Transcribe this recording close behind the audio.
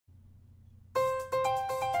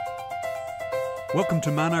Welcome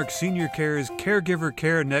to Monarch Senior Care's Caregiver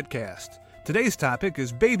Care Netcast. Today's topic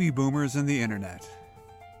is baby boomers and the internet.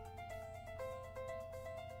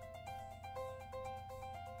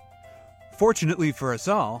 Fortunately for us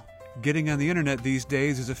all, getting on the internet these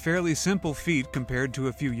days is a fairly simple feat compared to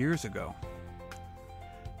a few years ago.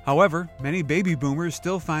 However, many baby boomers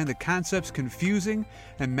still find the concepts confusing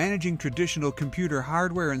and managing traditional computer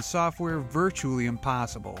hardware and software virtually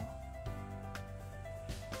impossible.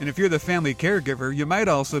 And if you're the family caregiver, you might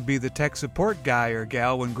also be the tech support guy or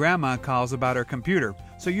gal when grandma calls about her computer,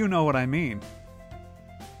 so you know what I mean.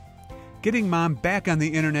 Getting mom back on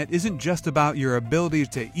the internet isn't just about your ability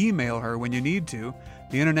to email her when you need to.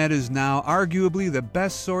 The internet is now arguably the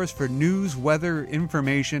best source for news, weather,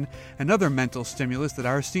 information, and other mental stimulus that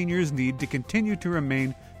our seniors need to continue to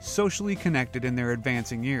remain socially connected in their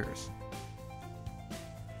advancing years.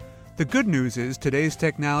 The good news is today's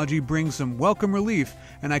technology brings some welcome relief,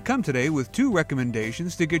 and I come today with two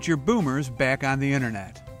recommendations to get your boomers back on the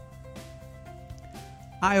internet.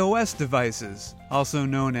 iOS devices, also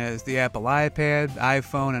known as the Apple iPad,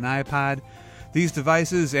 iPhone, and iPod. These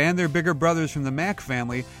devices and their bigger brothers from the Mac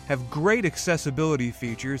family have great accessibility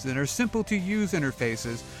features and are simple to use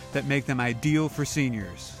interfaces that make them ideal for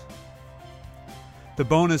seniors. The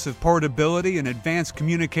bonus of portability and advanced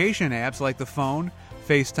communication apps like the phone,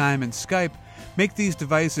 FaceTime, and Skype make these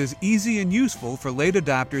devices easy and useful for late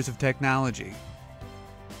adopters of technology.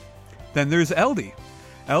 Then there's Eldy.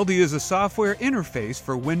 Eldy is a software interface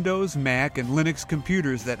for Windows, Mac, and Linux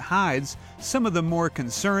computers that hides some of the more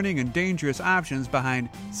concerning and dangerous options behind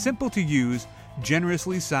simple-to-use,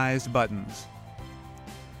 generously sized buttons.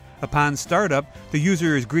 Upon startup, the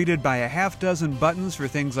user is greeted by a half-dozen buttons for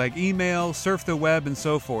things like email, surf the web, and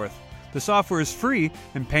so forth. The software is free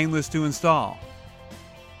and painless to install.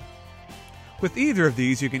 With either of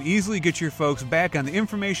these, you can easily get your folks back on the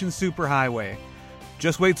information superhighway.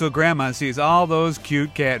 Just wait till Grandma sees all those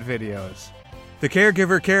cute cat videos. The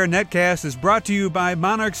Caregiver Care Netcast is brought to you by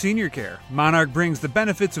Monarch Senior Care. Monarch brings the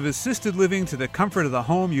benefits of assisted living to the comfort of the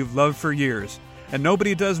home you've loved for years. And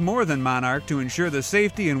nobody does more than Monarch to ensure the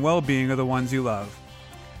safety and well-being of the ones you love.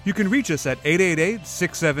 You can reach us at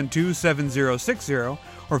 888-672-7060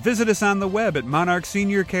 or visit us on the web at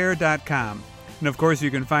monarchseniorcare.com. And of course, you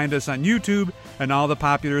can find us on YouTube and all the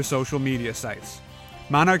popular social media sites.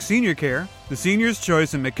 Monarch Senior Care, the senior's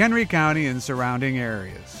choice in McHenry County and surrounding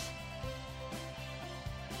areas.